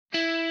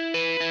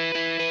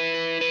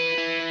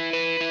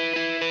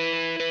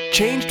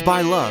Changed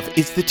by Love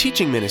is the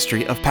teaching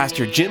ministry of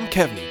Pastor Jim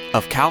Kevney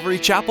of Calvary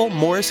Chapel,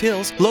 Morris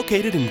Hills,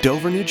 located in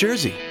Dover, New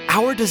Jersey.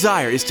 Our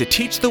desire is to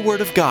teach the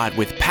Word of God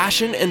with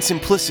passion and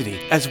simplicity,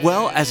 as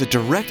well as a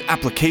direct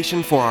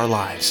application for our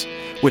lives.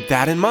 With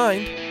that in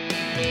mind,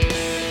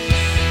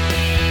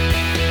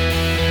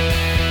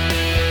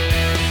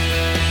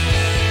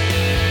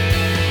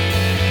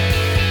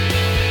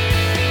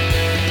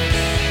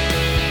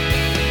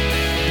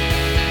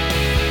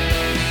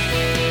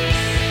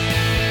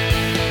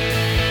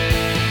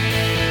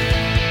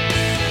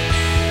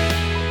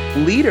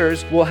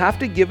 leaders will have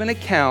to give an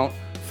account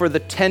for the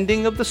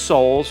tending of the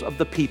souls of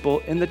the people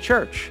in the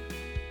church.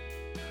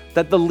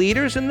 That the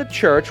leaders in the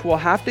church will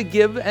have to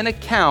give an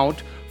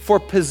account for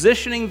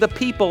positioning the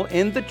people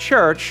in the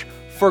church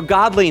for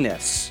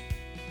godliness.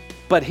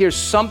 But here's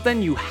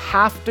something you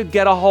have to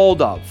get a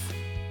hold of.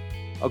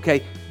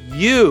 Okay,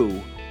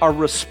 you are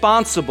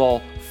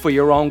responsible for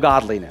your own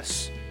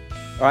godliness.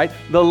 All right,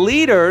 the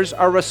leaders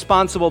are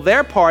responsible.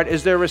 Their part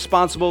is they're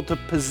responsible to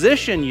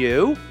position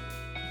you,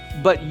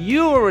 but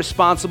you are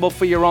responsible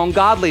for your own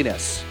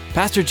godliness.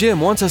 Pastor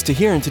Jim wants us to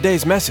hear in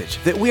today's message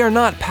that we are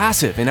not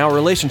passive in our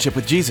relationship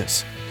with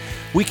Jesus.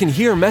 We can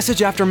hear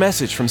message after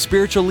message from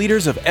spiritual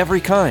leaders of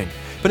every kind,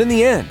 but in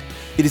the end,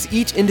 it is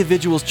each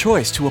individual's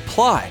choice to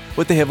apply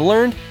what they have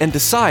learned and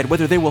decide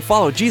whether they will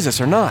follow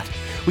Jesus or not.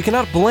 We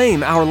cannot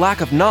blame our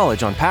lack of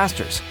knowledge on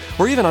pastors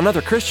or even on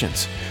other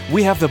Christians.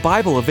 We have the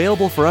Bible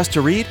available for us to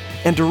read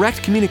and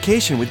direct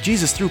communication with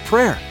Jesus through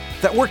prayer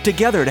that work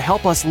together to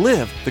help us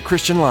live the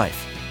Christian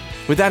life.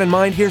 With that in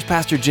mind, here's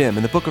Pastor Jim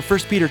in the book of 1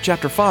 Peter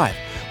chapter 5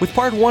 with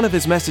part 1 of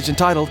his message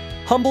entitled,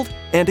 Humbled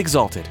and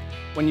Exalted.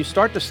 When you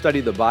start to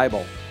study the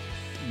Bible,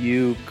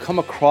 you come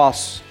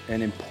across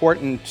an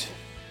important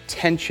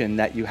tension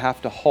that you have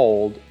to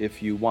hold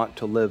if you want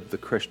to live the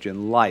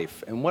Christian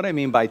life. And what I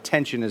mean by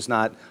tension is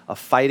not a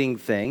fighting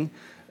thing,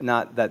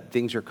 not that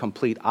things are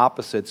complete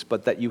opposites,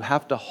 but that you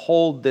have to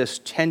hold this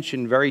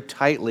tension very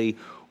tightly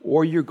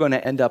or you're going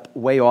to end up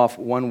way off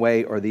one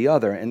way or the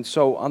other. And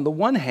so on the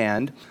one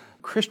hand,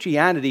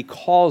 Christianity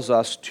calls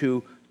us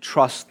to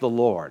trust the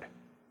Lord.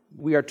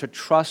 We are to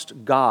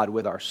trust God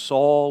with our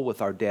soul,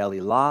 with our daily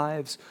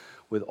lives,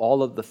 with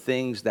all of the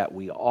things that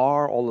we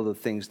are, all of the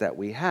things that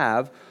we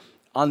have.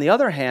 On the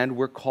other hand,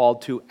 we're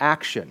called to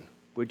action.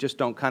 We just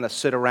don't kind of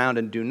sit around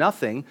and do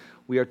nothing.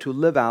 We are to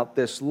live out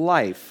this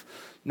life.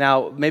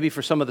 Now, maybe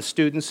for some of the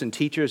students and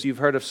teachers, you've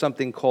heard of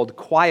something called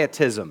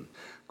quietism.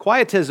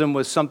 Quietism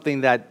was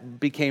something that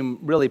became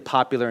really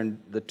popular in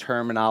the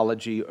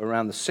terminology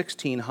around the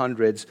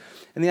 1600s.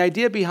 And the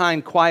idea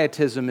behind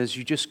quietism is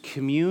you just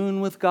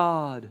commune with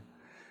God.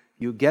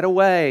 You get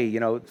away,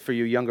 for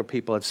you younger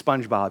people at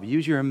SpongeBob,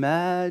 use your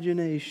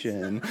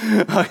imagination.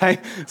 Okay?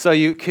 So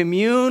you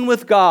commune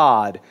with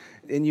God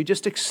and you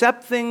just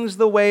accept things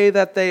the way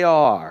that they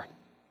are.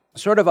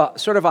 Sort of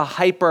a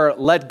hyper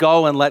let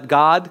go and let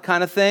God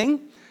kind of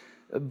thing.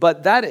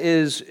 But that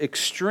is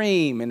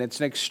extreme, and it's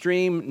an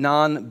extreme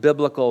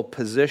non-biblical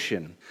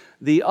position.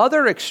 The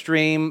other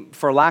extreme,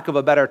 for lack of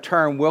a better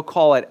term, we'll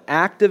call it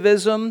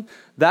activism.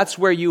 That's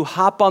where you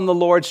hop on the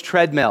Lord's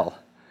treadmill,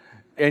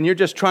 and you're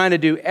just trying to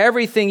do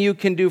everything you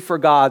can do for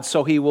God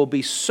so He will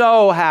be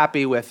so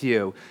happy with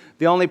you.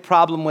 The only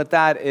problem with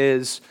that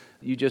is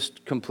you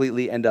just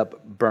completely end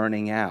up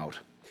burning out.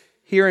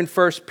 Here in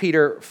 1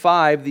 Peter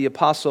 5, the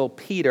Apostle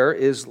Peter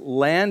is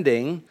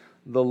landing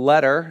the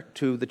letter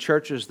to the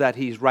churches that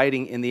he's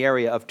writing in the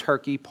area of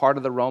Turkey, part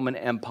of the Roman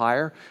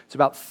Empire. It's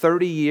about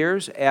 30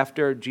 years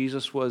after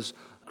Jesus was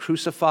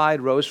crucified,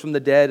 rose from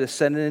the dead,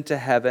 ascended into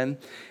heaven.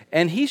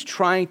 And he's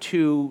trying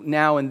to,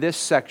 now in this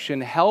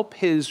section, help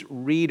his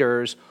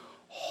readers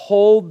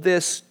hold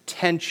this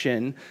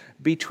tension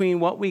between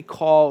what we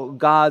call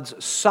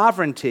God's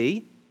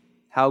sovereignty,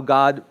 how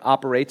God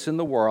operates in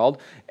the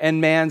world,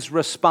 and man's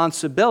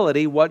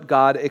responsibility, what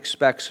God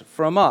expects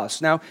from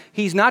us. Now,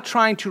 he's not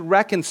trying to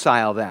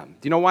reconcile them.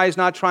 Do you know why he's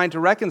not trying to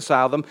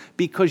reconcile them?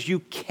 Because you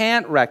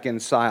can't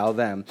reconcile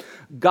them.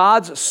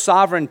 God's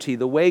sovereignty,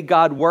 the way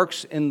God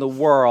works in the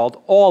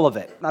world, all of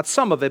it, not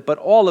some of it, but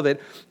all of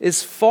it,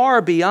 is far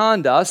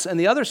beyond us. And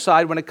the other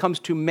side, when it comes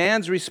to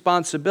man's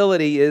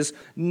responsibility, is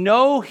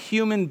no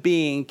human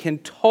being can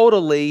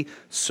totally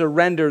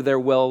surrender their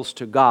wills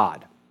to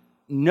God.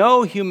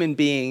 No human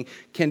being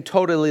can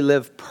totally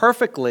live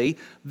perfectly.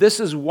 This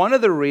is one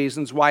of the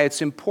reasons why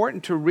it's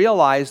important to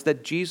realize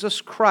that Jesus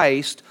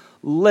Christ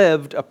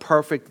lived a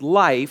perfect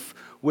life,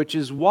 which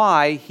is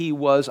why he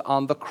was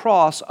on the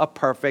cross a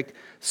perfect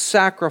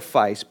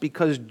sacrifice.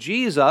 Because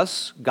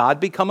Jesus, God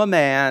become a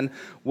man,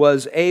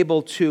 was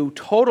able to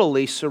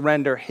totally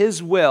surrender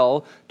his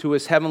will to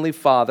his heavenly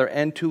Father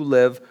and to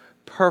live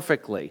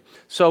perfectly.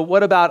 So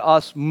what about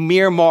us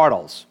mere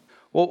mortals?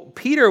 Well,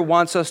 Peter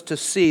wants us to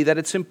see that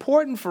it's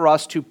important for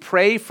us to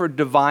pray for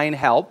divine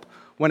help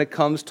when it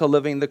comes to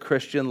living the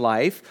Christian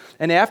life.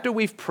 And after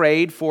we've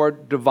prayed for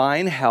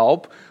divine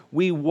help,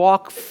 we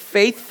walk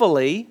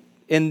faithfully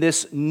in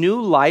this new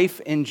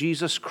life in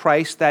Jesus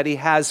Christ that He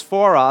has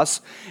for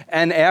us.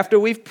 And after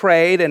we've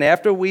prayed and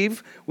after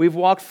we've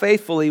walked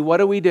faithfully, what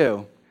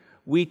do?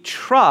 we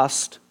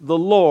trust the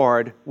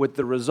Lord with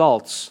the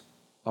results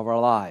of our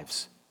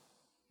lives.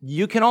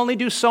 You can only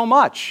do so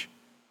much.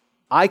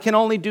 I can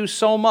only do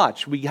so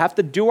much. We have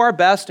to do our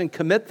best and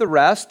commit the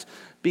rest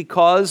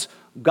because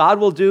God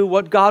will do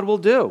what God will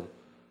do.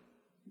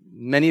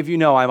 Many of you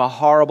know I'm a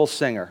horrible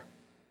singer.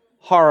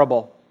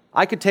 Horrible.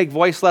 I could take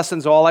voice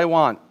lessons all I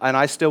want, and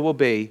I still will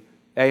be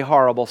a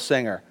horrible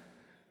singer,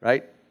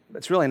 right?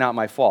 It's really not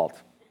my fault.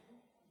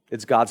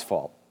 It's God's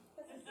fault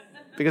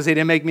because He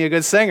didn't make me a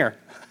good singer,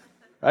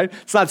 right?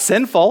 It's not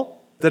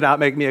sinful to not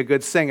make me a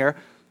good singer,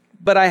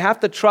 but I have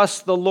to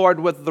trust the Lord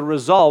with the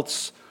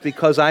results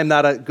because I'm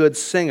not a good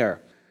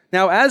singer.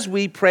 Now, as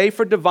we pray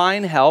for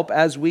divine help,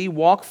 as we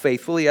walk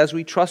faithfully, as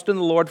we trust in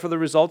the Lord for the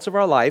results of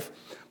our life,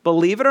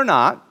 believe it or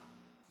not,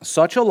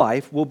 such a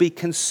life will be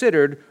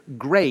considered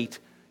great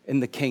in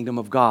the kingdom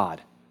of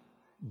God.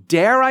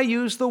 Dare I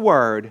use the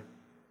word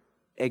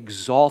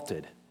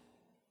exalted?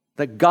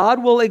 That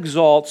God will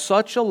exalt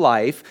such a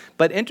life,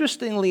 but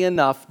interestingly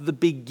enough, the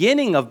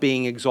beginning of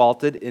being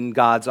exalted in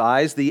God's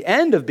eyes, the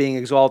end of being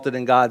exalted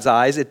in God's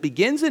eyes, it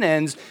begins and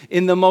ends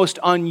in the most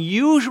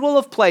unusual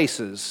of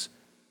places,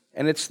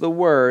 and it's the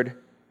word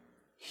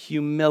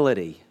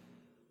humility.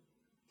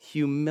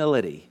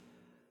 Humility.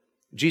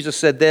 Jesus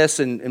said this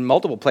in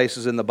multiple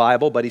places in the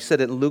Bible, but He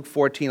said it in Luke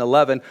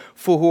 14:11,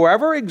 "For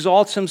whoever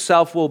exalts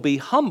himself will be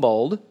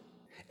humbled,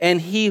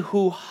 and he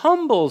who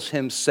humbles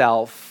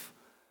himself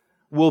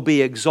will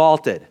be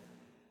exalted."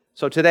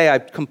 So today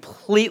I've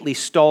completely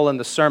stolen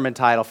the sermon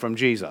title from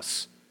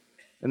Jesus.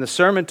 And the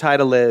sermon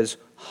title is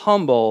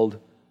Humbled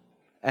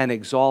and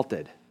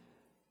Exalted.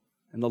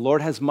 And the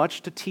Lord has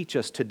much to teach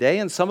us today,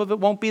 and some of it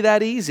won't be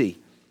that easy.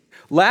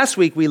 Last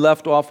week we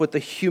left off with the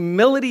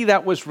humility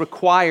that was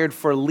required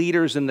for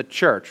leaders in the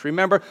church.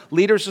 Remember,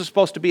 leaders are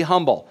supposed to be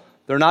humble.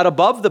 They're not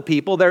above the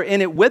people, they're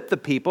in it with the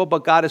people,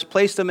 but God has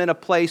placed them in a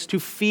place to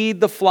feed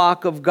the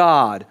flock of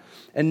God.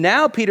 And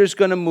now Peter's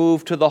going to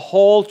move to the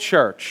whole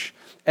church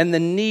and the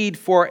need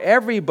for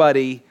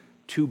everybody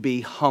to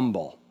be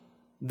humble.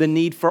 The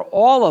need for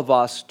all of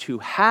us to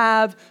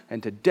have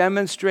and to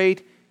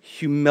demonstrate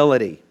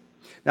humility.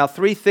 Now,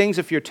 three things,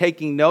 if you're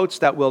taking notes,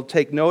 that we'll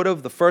take note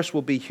of. The first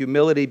will be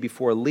humility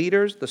before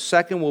leaders. The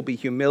second will be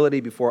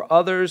humility before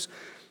others.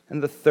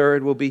 And the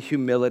third will be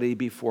humility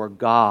before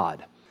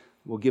God.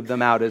 We'll give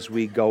them out as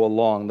we go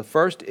along. The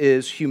first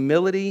is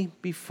humility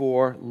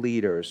before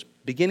leaders.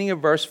 Beginning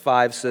of verse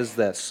 5 says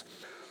this,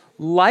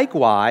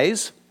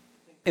 "Likewise,"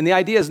 and the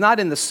idea is not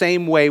in the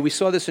same way. We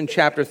saw this in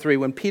chapter 3.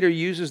 When Peter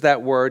uses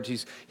that word,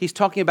 he's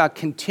talking about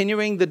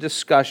continuing the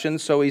discussion.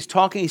 So he's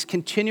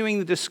continuing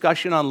the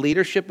discussion on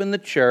leadership in the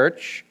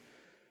church.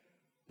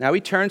 Now he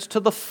turns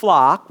to the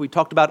flock. We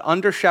talked about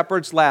under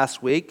shepherds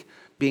last week,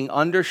 being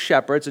under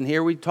shepherds, and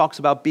here he talks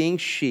about being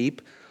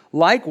sheep.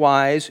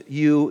 "Likewise,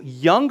 you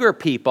younger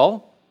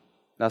people,"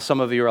 now some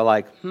of you are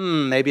like,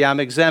 maybe I'm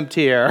exempt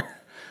here.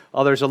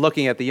 Others are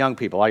looking at the young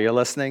people. Are you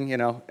listening?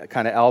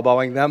 Kind of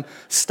elbowing them.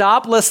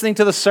 Stop listening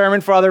to the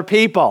sermon for other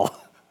people,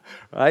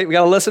 right? We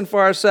got to listen for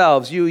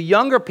ourselves. "You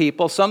younger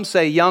people," some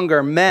say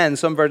younger men,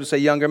 some versions say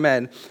younger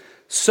men,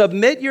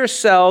 "submit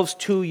yourselves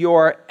to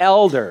your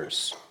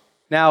elders."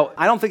 Now,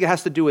 I don't think it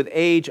has to do with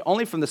age,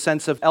 only from the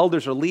sense of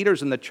elders or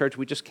leaders in the church.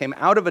 We just came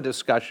out of a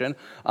discussion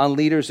on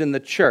leaders in the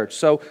church.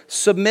 So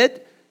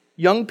submit,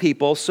 young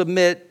people,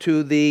 submit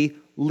to the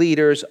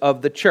leaders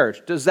of the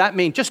church. Does that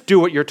mean just do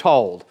what you're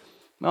told?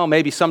 Well,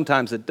 maybe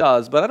sometimes it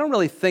does, but I don't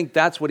really think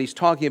that's what he's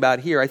talking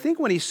about here. I think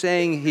what he's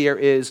saying here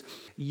is,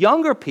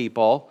 younger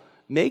people,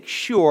 make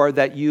sure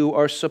that you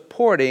are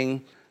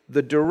supporting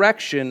the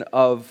direction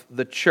of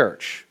the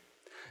church.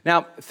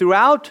 Now,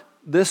 throughout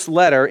this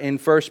letter in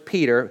 1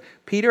 Peter,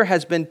 Peter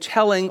has been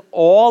telling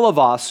all of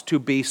us to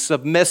be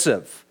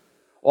submissive.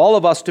 All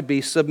of us to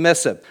be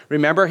submissive.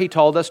 Remember, he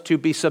told us to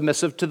be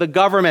submissive to the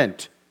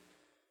government.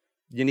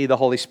 You need the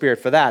Holy Spirit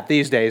for that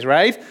these days,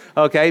 right?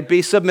 Okay,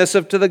 be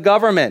submissive to the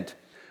government.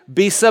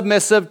 Be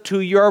submissive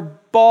to your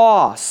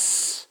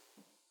boss.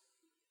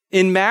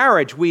 In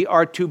marriage, we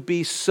are to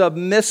be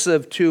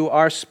submissive to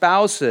our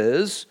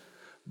spouses,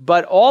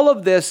 but all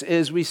of this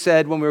is, we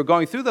said when we were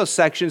going through those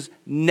sections,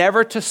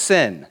 never to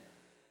sin.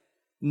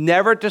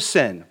 Never to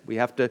sin. We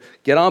have to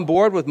get on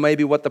board with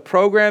maybe what the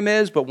program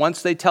is, but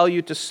once they tell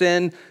you to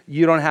sin,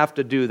 you don't have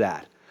to do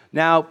that.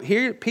 Now,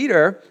 here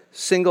Peter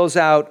singles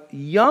out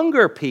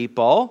younger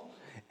people,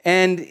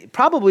 and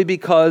probably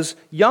because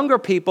younger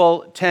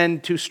people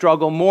tend to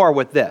struggle more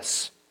with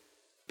this.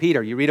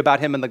 Peter, you read about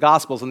him in the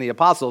Gospels and the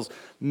Apostles,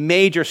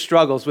 major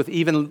struggles with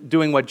even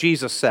doing what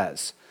Jesus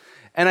says.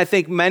 And I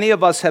think many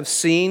of us have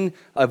seen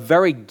a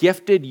very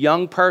gifted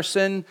young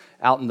person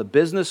out in the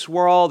business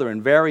world or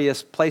in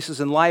various places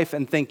in life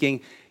and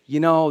thinking,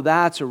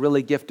 that's a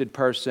really gifted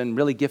person,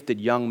 really gifted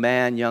young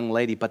man, young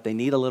lady, but they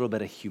need a little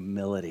bit of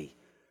humility.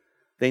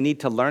 They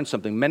need to learn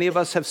something. Many of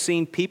us have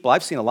seen people,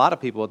 I've seen a lot of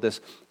people with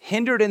this,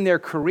 hindered in their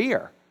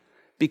career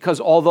because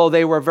although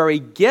they were very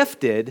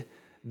gifted,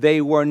 they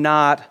were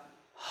not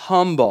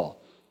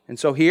humble. And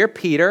so here,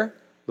 Peter,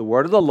 the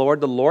word of the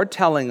Lord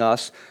telling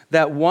us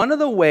that one of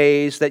the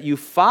ways that you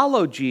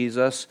follow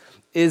Jesus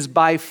is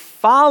by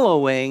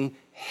following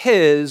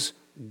his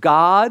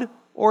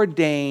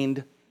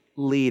God-ordained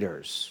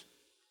leaders.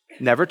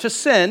 Never to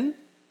sin,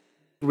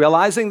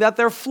 realizing that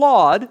they're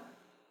flawed,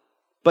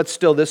 but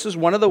still, this is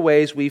one of the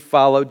ways we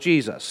follow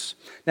Jesus.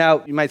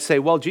 Now, you might say,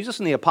 well, Jesus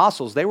and the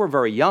apostles, they were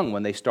very young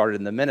when they started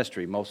in the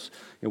ministry.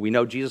 We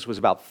know Jesus was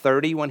about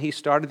 30 when he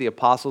started. The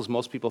apostles,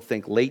 most people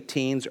think late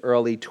teens,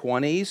 early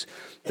 20s.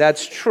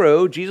 That's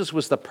true. Jesus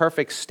was the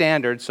perfect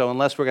standard, so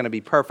unless we're going to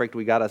be perfect,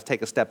 we got to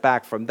take a step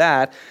back from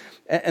that.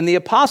 And the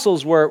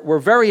apostles were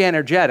very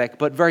energetic,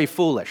 but very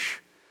foolish.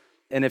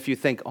 And if you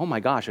think, oh my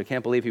gosh, I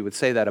can't believe he would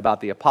say that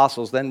about the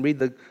apostles, then read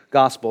the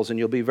Gospels and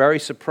you'll be very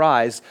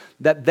surprised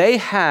that they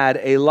had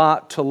a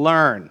lot to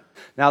learn.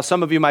 Now,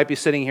 some of you might be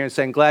sitting here and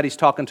saying, glad he's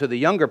talking to the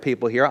younger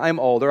people here. I'm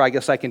older, I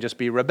guess I can just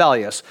be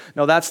rebellious.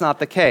 No, that's not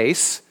the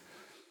case.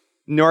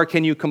 Nor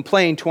can you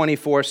complain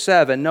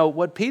 24/7. No,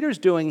 what Peter's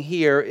doing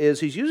here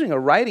is he's using a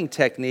writing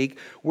technique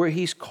where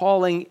he's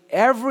calling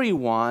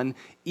everyone,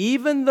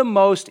 even the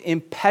most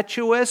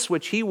impetuous,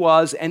 which he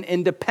was, and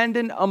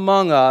independent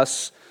among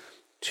us,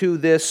 to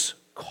this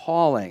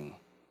calling.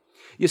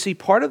 You see,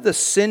 part of the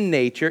sin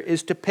nature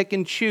is to pick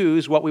and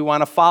choose what we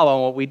want to follow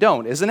and what we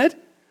don't, isn't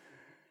it?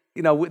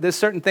 There's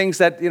certain things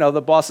that,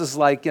 the boss is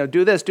like,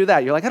 do this, do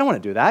that. You're like, I don't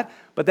want to do that.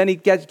 But then he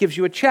gives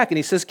you a check and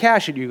he says,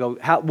 cash it. You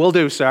go, will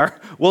do, sir.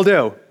 Will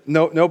do.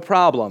 No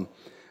problem.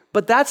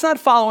 But that's not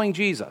following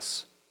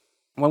Jesus.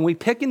 When we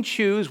pick and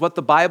choose what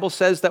the Bible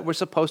says that we're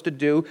supposed to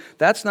do,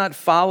 that's not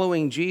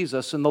following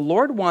Jesus. And the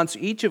Lord wants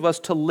each of us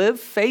to live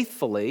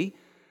faithfully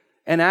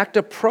and act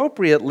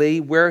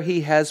appropriately where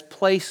he has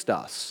placed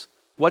us.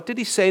 What did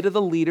he say to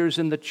the leaders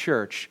in the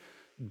church?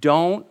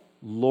 Don't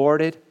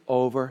lord it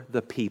over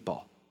the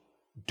people.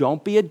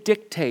 Don't be a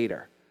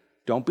dictator.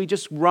 Don't be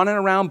just running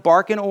around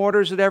barking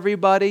orders at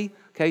everybody.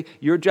 Okay?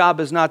 Your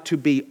job is not to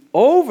be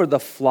over the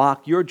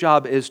flock. Your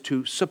job is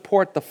to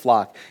support the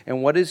flock.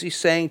 And what is he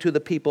saying to the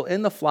people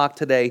in the flock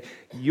today?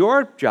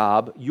 Your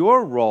job,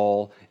 your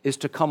role, is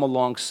to come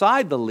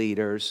alongside the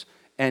leaders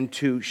and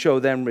to show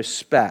them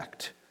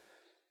respect.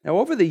 Now,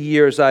 over the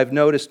years, I've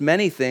noticed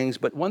many things,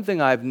 but one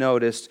thing I've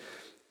noticed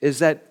is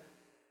that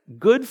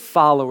good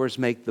followers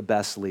make the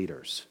best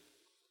leaders.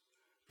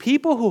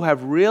 People who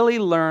have really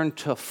learned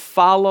to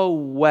follow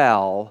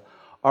well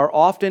are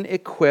often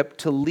equipped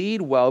to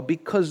lead well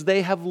because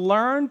they have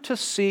learned to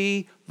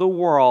see the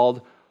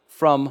world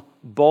from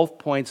both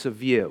points of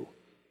view.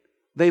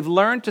 They've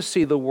learned to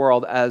see the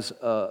world as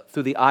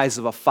through the eyes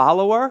of a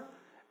follower,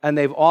 and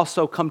they've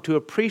also come to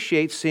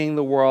appreciate seeing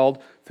the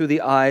world through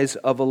the eyes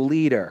of a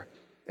leader.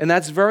 And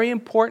that's very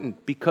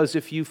important because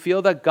if you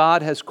feel that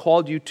God has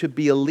called you to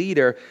be a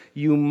leader,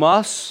 you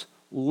must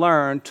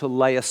learn to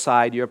lay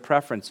aside your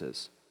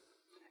preferences.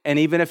 And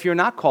even if you're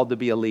not called to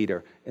be a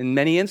leader, in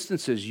many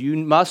instances, you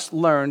must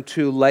learn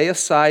to lay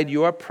aside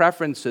your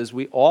preferences.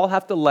 We all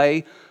have to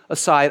lay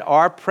aside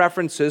our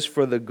preferences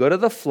for the good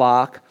of the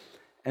flock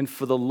and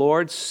for the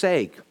Lord's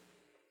sake.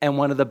 And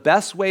one of the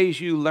best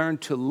ways you learn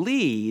to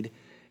lead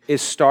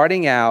is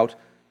starting out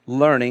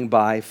learning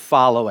by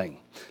following.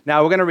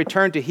 Now, we're going to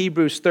return to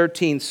Hebrews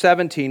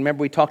 13:17.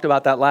 Remember, we talked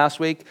about that last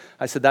week?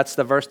 I said that's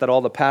the verse that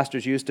all the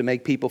pastors use to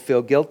make people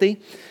feel guilty.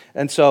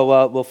 And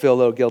so we'll feel a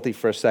little guilty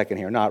for a second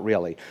here. Not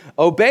really.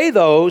 Obey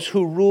those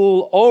who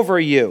rule over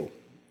you.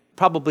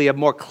 Probably a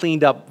more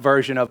cleaned up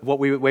version of what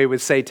we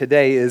would say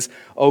today is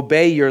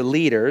obey your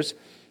leaders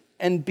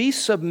and be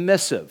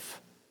submissive.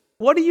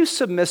 What are you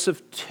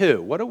submissive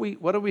to? What are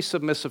we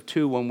submissive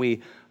to when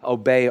we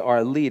obey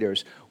our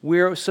leaders?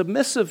 We're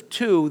submissive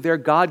to their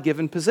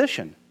God-given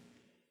position.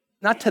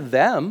 Not to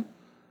them.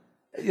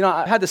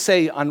 I had to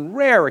say on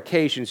rare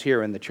occasions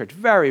here in the church,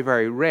 very,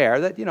 very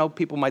rare, that,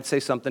 people might say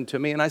something to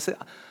me, and I say,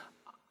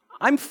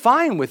 I'm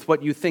fine with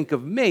what you think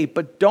of me,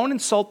 but don't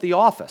insult the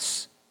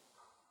office.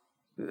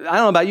 I don't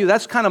know about you,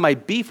 that's kind of my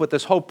beef with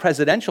this whole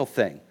presidential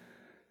thing.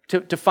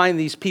 To find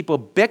these people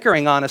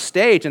bickering on a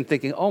stage and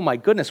thinking, oh my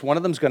goodness, one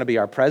of them's going to be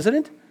our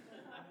president?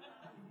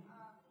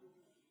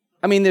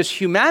 I mean, there's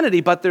humanity,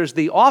 but there's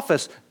the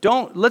office.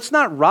 Let's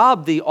not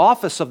rob the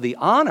office of the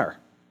honor.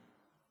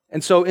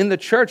 And so in the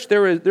church,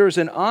 there is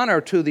an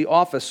honor to the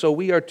office. So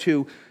we are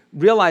to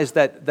realize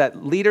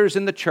that leaders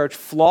in the church,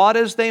 flawed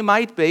as they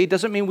might be,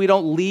 doesn't mean we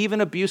don't leave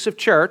an abusive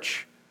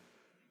church.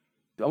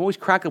 I'm always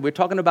cracking. We were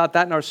talking about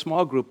that in our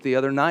small group the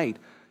other night.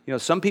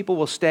 Some people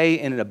will stay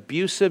in an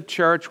abusive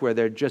church where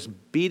they're just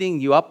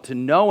beating you up to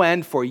no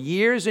end for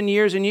years and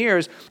years and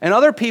years. And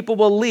other people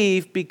will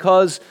leave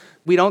because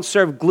we don't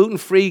serve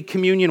gluten-free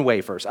communion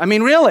wafers. I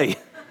mean, really.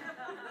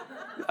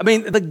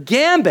 The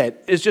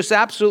gambit is just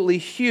absolutely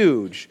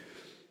huge.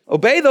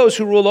 Obey those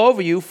who rule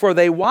over you, for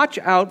they watch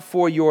out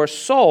for your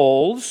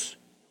souls.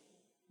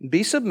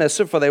 Be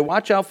submissive, for they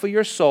watch out for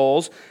your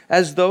souls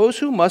as those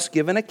who must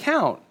give an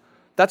account.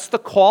 That's the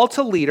call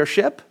to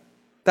leadership.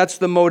 That's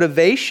the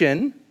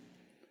motivation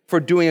for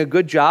doing a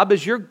good job,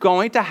 is you're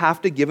going to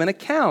have to give an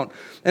account.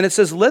 And it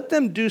says, let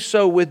them do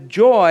so with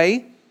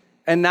joy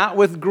and not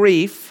with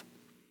grief.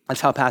 That's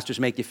how pastors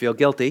make you feel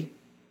guilty.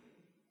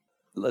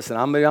 Listen,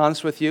 I'm going to be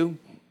honest with you.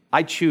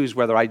 I choose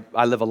whether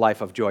I live a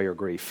life of joy or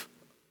grief.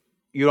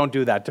 You don't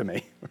do that to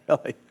me,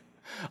 really.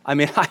 I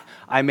mean,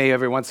 I may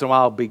every once in a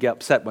while be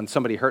upset when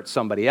somebody hurts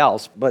somebody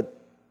else, but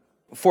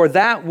for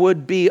that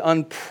would be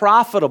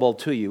unprofitable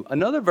to you.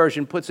 Another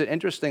version puts it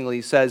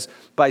interestingly, says,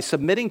 by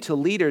submitting to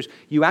leaders,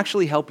 you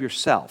actually help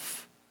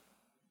yourself.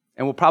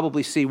 And we'll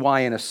probably see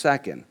why in a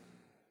second.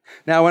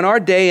 Now, in our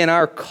day, in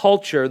our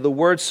culture, the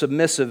word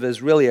submissive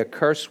is really a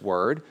curse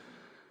word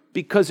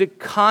because it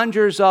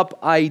conjures up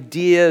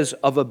ideas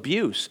of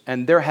abuse.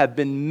 And there have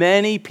been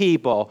many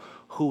people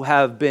who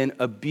have been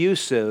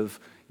abusive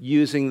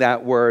using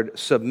that word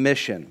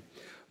submission.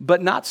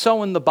 But not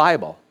so in the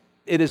Bible.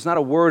 It is not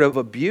a word of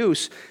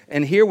abuse.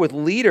 And here with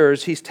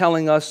leaders, he's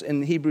telling us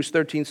in Hebrews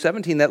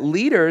 13:17 that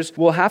leaders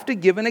will have to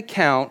give an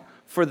account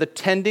for the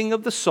tending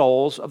of the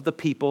souls of the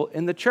people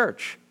in the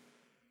church.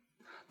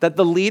 That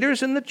the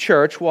leaders in the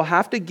church will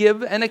have to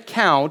give an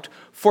account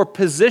for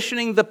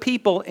positioning the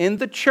people in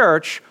the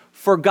church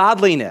for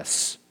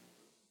godliness.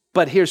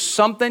 But here's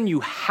something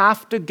you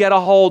have to get a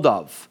hold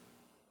of.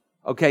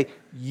 Okay?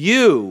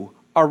 You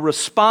are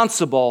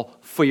responsible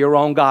for your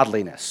own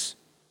godliness.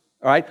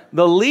 All right?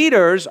 The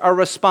leaders are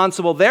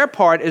responsible. Their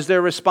part is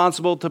they're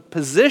responsible to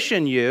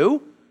position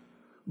you,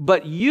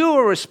 but you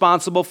are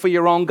responsible for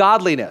your own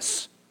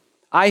godliness.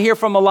 I hear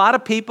from a lot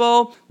of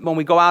people when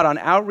we go out on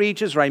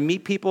outreaches or I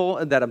meet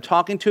people that I'm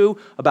talking to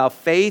about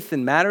faith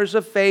and matters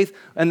of faith,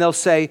 and they'll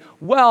say,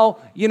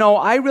 well,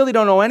 I really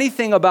don't know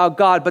anything about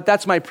God, but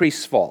that's my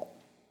priest's fault.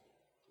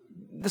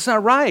 That's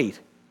not right.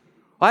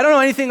 I don't know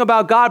anything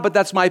about God, but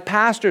that's my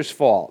pastor's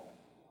fault.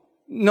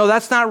 No,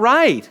 that's not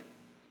right.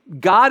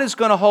 God is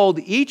going to hold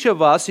each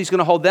of us, he's going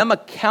to hold them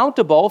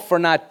accountable for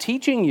not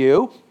teaching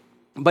you,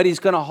 but he's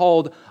going to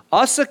hold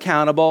us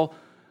accountable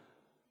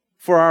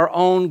for our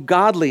own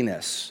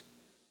godliness.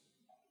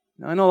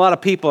 Now, I know a lot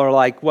of people are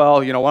like, well,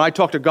 when I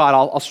talk to God,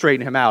 I'll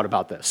straighten him out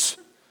about this.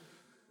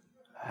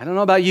 I don't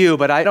know about you,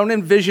 but I don't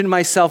envision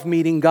myself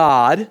meeting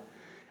God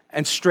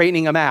and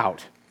straightening him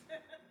out.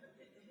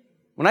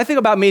 When I think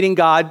about meeting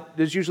God,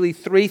 there's usually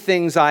three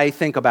things I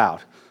think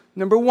about.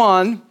 Number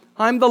one,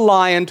 I'm the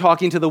lion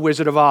talking to the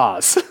Wizard of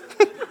Oz.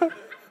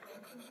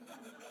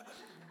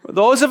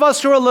 Those of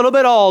us who are a little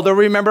bit older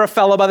remember a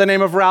fellow by the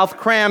name of Ralph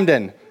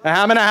Cramden.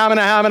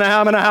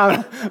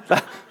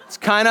 It's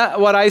kind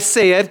of what I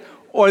see it.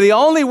 Or the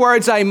only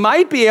words I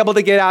might be able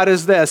to get out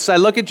is this. I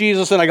look at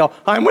Jesus and I go,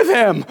 I'm with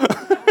him.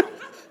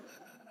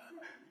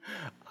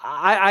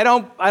 I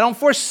don't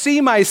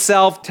foresee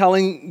myself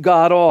telling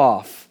God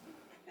off.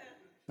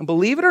 And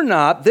believe it or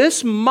not,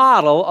 this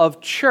model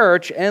of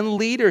church and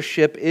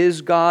leadership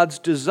is God's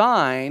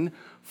design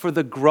for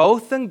the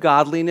growth and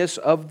godliness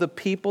of the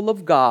people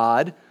of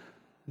God.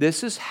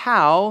 This is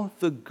how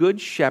the Good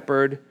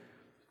Shepherd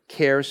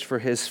cares for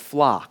his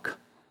flock.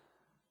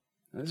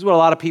 This is what a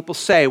lot of people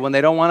say when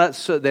they don't want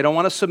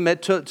to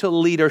submit to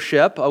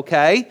leadership,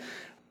 okay?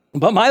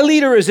 But my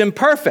leader is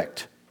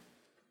imperfect.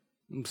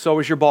 So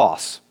is your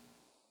boss.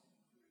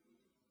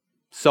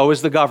 So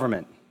is the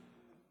government.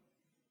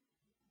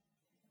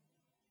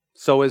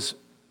 So is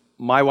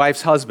my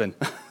wife's husband.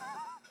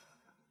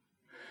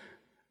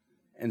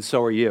 And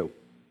so are you.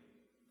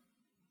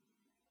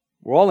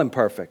 We're all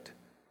imperfect.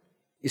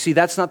 You see,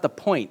 that's not the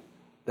point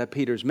that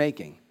Peter's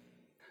making.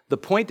 The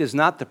point is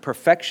not the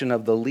perfection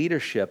of the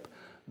leadership.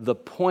 The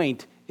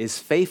point is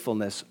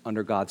faithfulness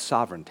under God's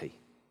sovereignty.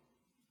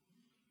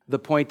 The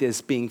point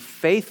is being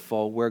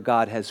faithful where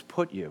God has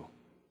put you.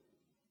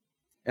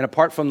 And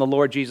apart from the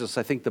Lord Jesus,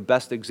 I think the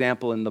best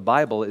example in the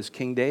Bible is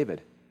King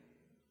David,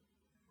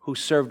 who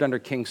served under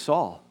King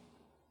Saul.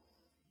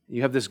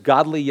 You have this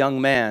godly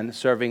young man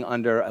serving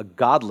under a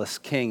godless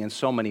king in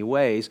so many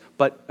ways,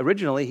 but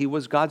originally he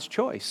was God's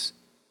choice.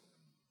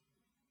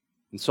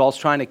 And Saul's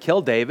trying to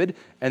kill David,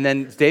 and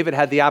then David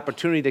had the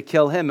opportunity to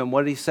kill him, and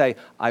what did he say?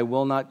 I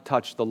will not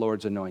touch the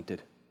Lord's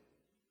anointed.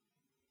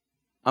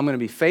 I'm going to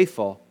be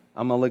faithful.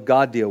 I'm going to let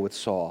God deal with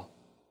Saul.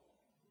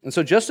 And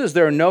so just as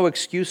there are no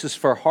excuses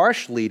for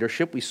harsh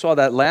leadership, we saw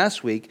that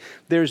last week,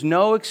 there's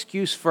no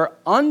excuse for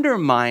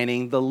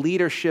undermining the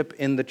leadership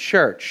in the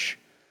church.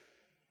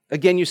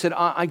 Again, you said,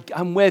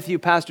 I'm with you,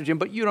 Pastor Jim,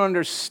 but you don't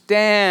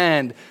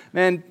understand.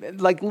 Man,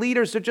 like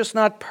leaders, they're just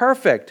not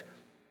perfect.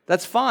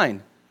 That's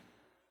fine.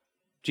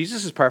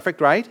 Jesus is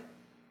perfect, right?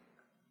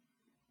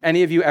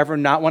 Any of you ever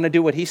not want to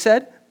do what he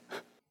said?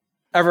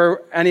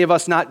 Ever any of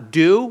us not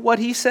do what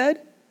he said?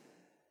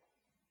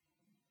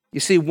 You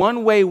see,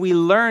 one way we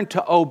learn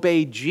to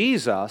obey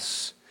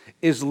Jesus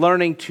is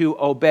learning to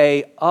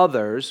obey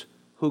others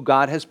who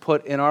God has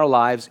put in our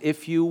lives,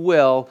 if you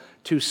will,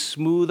 to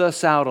smooth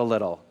us out a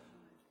little.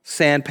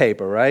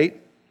 Sandpaper,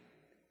 right?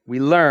 We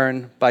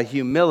learn by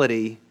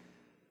humility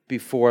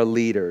before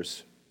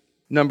leaders.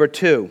 Number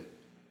two,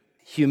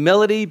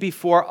 humility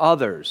before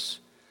others.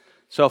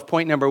 So if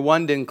point number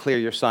one didn't clear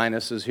your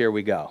sinuses, here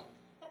we go.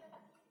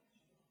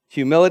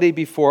 Humility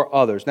before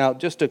others. Now,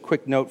 just a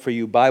quick note for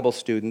you Bible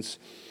students.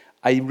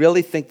 I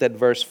really think that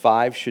verse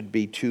 5 should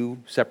be two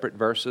separate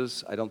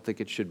verses. I don't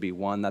think it should be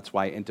one. That's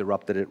why I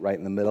interrupted it right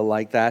in the middle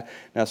like that.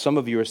 Now, some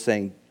of you are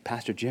saying,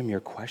 Pastor Jim, you're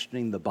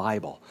questioning the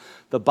Bible.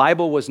 The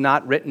Bible was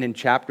not written in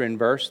chapter and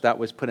verse. That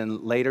was put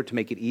in later to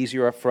make it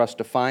easier for us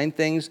to find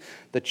things.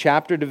 The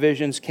chapter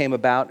divisions came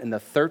about in the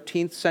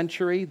 13th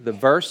century. The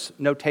verse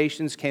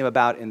notations came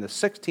about in the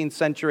 16th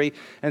century.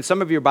 And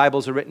some of your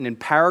Bibles are written in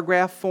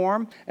paragraph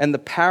form, and the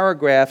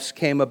paragraphs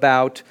came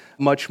about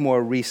much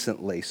more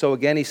recently. So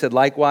again, he said,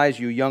 likewise,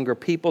 you younger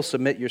people,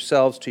 submit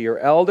yourselves to your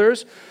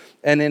elders.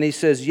 And then he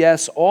says,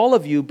 yes, all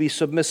of you be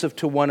submissive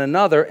to one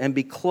another and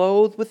be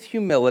clothed with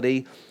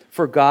humility,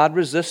 for God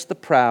resists the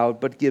proud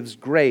but gives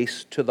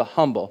grace to the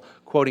humble.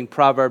 Quoting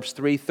Proverbs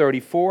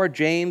 3:34,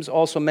 James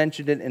also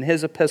mentioned it in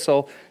his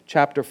epistle,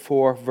 chapter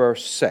 4,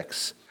 verse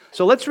 6.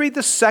 So let's read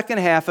the second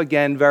half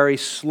again very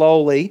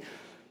slowly.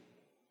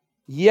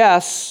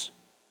 Yes,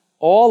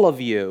 all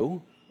of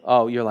you.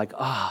 Oh, you're like,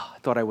 I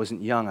thought I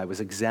wasn't young. I was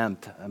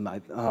exempt.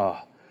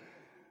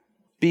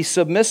 Be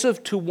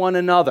submissive to one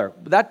another.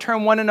 That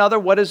term one another,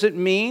 what does it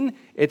mean?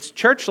 It's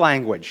church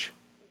language.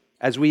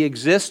 As we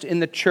exist in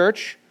the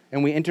church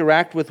and we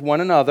interact with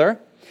one another.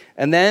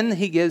 And then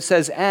he gives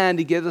us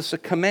a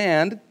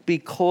command, be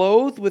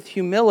clothed with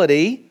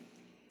humility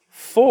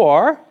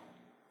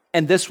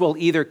and this will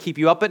either keep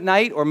you up at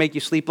night or make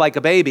you sleep like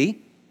a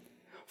baby,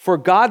 for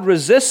God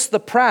resists the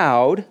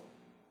proud,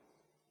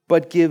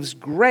 but gives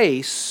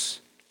grace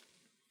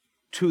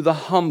to the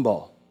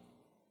humble.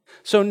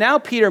 So now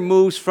Peter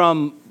moves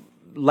from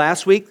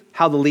last week,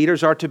 how the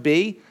leaders are to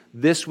be,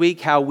 this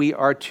week, how we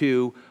are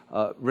to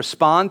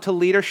respond to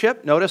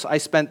leadership. Notice I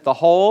spent the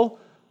whole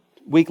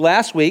week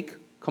last week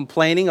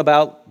complaining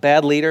about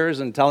bad leaders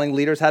and telling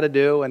leaders how to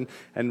do and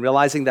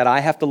realizing that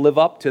I have to live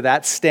up to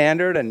that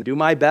standard and do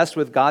my best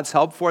with God's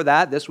help for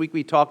that. This week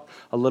we talked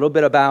a little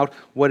bit about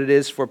what it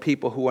is for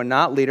people who are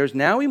not leaders.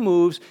 Now he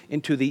moves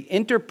into the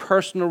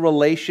interpersonal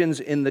relations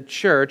in the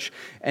church,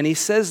 and he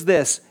says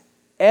this,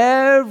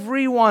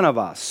 every one of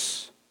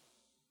us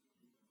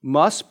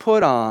must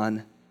put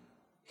on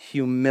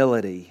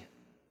humility.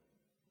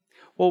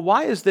 Well,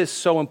 why is this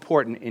so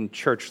important in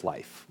church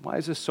life? Why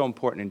is this so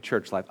important in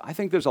church life? I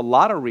think there's a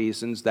lot of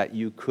reasons that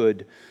you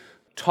could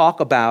talk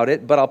about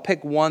it, but I'll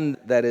pick one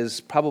that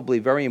is probably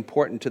very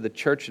important to the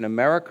church in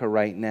America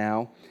right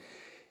now,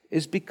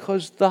 is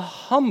because the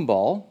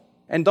humble,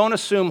 and don't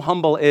assume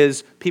humble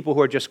is people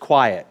who are just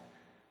quiet.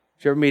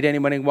 If you ever meet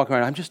anyone and walk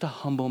around, I'm just a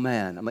humble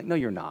man. I'm like, no,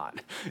 you're not.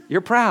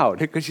 You're proud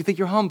because you think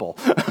you're humble.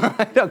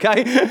 Right?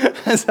 Okay?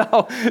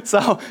 So it's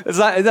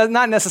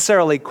not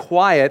necessarily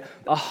quiet.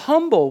 A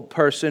humble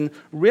person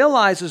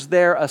realizes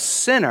they're a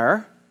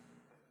sinner,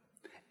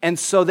 and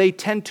so they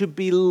tend to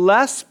be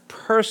less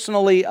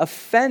personally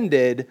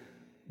offended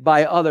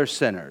by other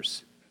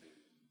sinners.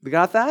 You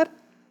got that?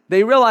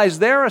 They realize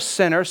they're a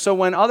sinner, so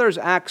when others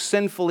act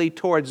sinfully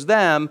towards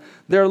them,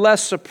 they're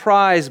less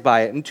surprised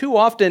by it. And too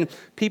often,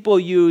 people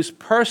use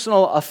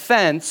personal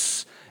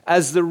offense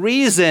as the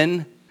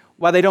reason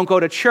why they don't go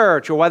to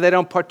church or why they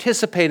don't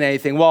participate in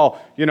anything.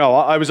 Well,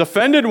 I was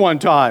offended one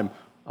time.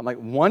 I'm like,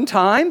 one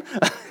time?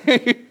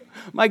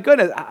 My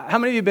goodness, how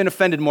many of you have been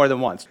offended more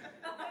than once?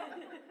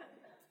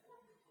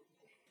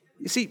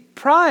 You see,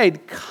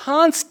 pride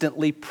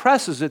constantly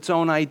presses its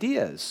own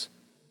ideas.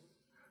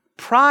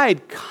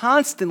 Pride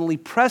constantly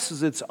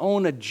presses its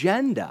own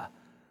agenda.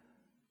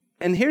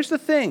 And here's the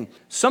thing.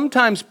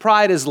 Sometimes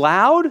pride is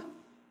loud,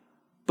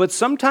 but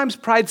sometimes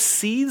pride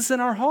seethes in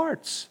our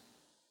hearts.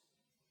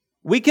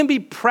 We can be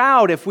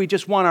proud if we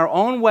just want our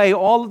own way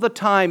all of the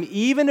time,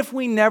 even if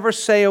we never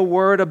say a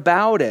word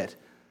about it.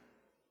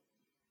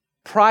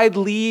 Pride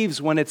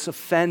leaves when it's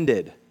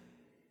offended.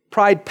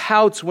 Pride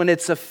pouts when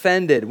it's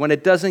offended, when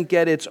it doesn't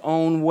get its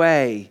own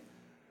way.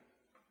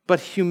 But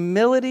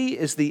humility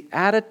is the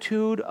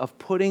attitude of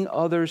putting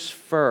others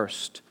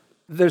first.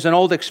 There's an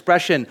old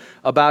expression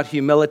about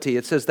humility.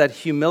 It says that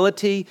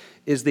humility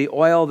is the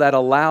oil that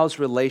allows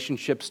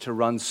relationships to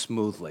run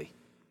smoothly.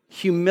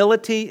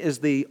 Humility is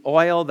the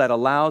oil that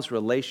allows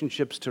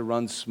relationships to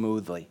run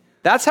smoothly.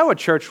 That's how a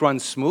church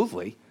runs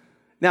smoothly.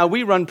 Now,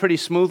 we run pretty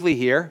smoothly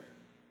here.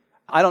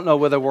 I don't know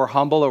whether we're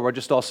humble or we're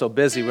just all so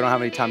busy we don't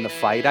have any time to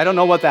fight. I don't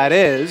know what that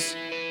is.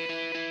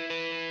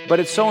 But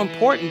it's so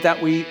important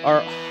that we are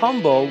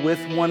humble with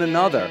one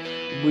another.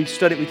 We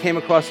came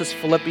across this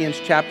Philippians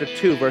chapter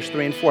 2, verse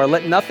 3 and 4.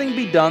 Let nothing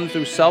be done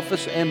through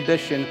selfish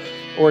ambition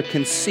or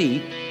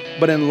conceit,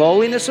 but in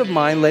lowliness of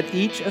mind, let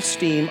each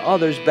esteem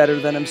others better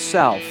than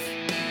himself.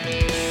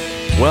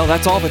 Well,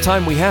 that's all the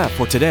time we have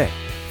for today.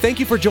 Thank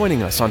you for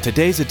joining us on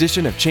today's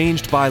edition of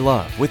Changed by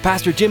Love with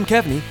Pastor Jim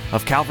Kevney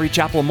of Calvary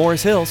Chapel,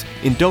 Morris Hills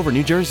in Dover,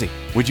 New Jersey.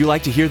 Would you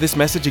like to hear this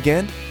message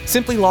again?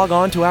 Simply log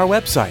on to our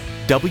website,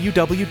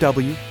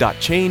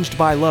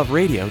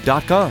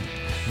 www.changedbyloveradio.com.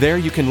 There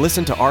you can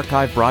listen to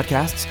archive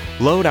broadcasts,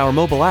 load our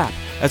mobile app,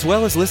 as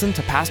well as listen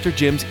to Pastor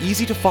Jim's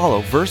easy-to-follow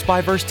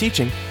verse-by-verse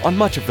teaching on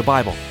much of the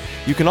Bible.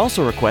 You can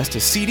also request a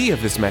CD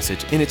of this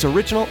message in its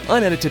original,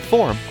 unedited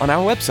form on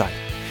our website.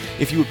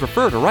 If you would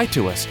prefer to write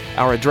to us,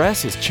 our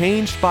address is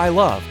Changed by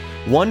Love,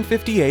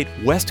 158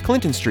 West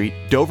Clinton Street,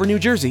 Dover, New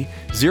Jersey,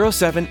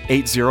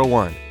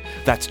 07801.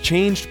 That's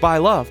Changed by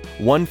Love,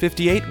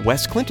 158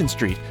 West Clinton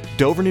Street,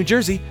 Dover, New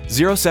Jersey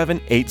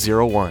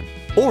 07801.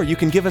 Or you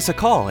can give us a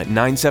call at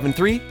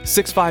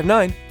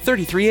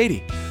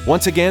 973-659-3380.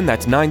 Once again,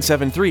 that's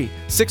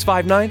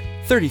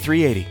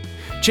 973-659-3380.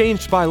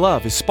 Changed by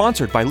Love is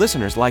sponsored by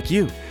listeners like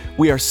you.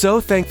 We are so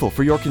thankful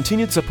for your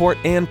continued support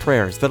and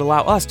prayers that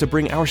allow us to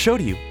bring our show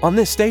to you on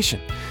this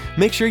station.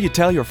 Make sure you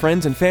tell your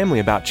friends and family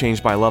about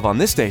Changed by Love on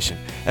this station,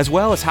 as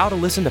well as how to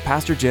listen to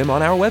Pastor Jim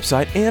on our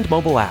website and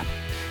mobile app.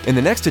 In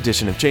the next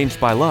edition of Changed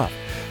by Love,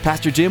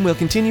 Pastor Jim will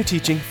continue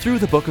teaching through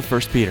the book of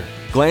 1 Peter.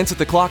 Glance at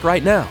the clock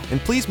right now, and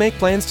please make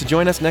plans to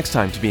join us next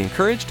time to be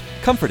encouraged,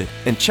 comforted,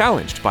 and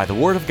challenged by the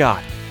Word of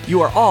God.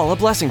 You are all a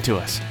blessing to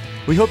us.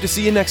 We hope to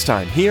see you next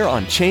time here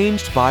on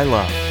Changed by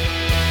Love.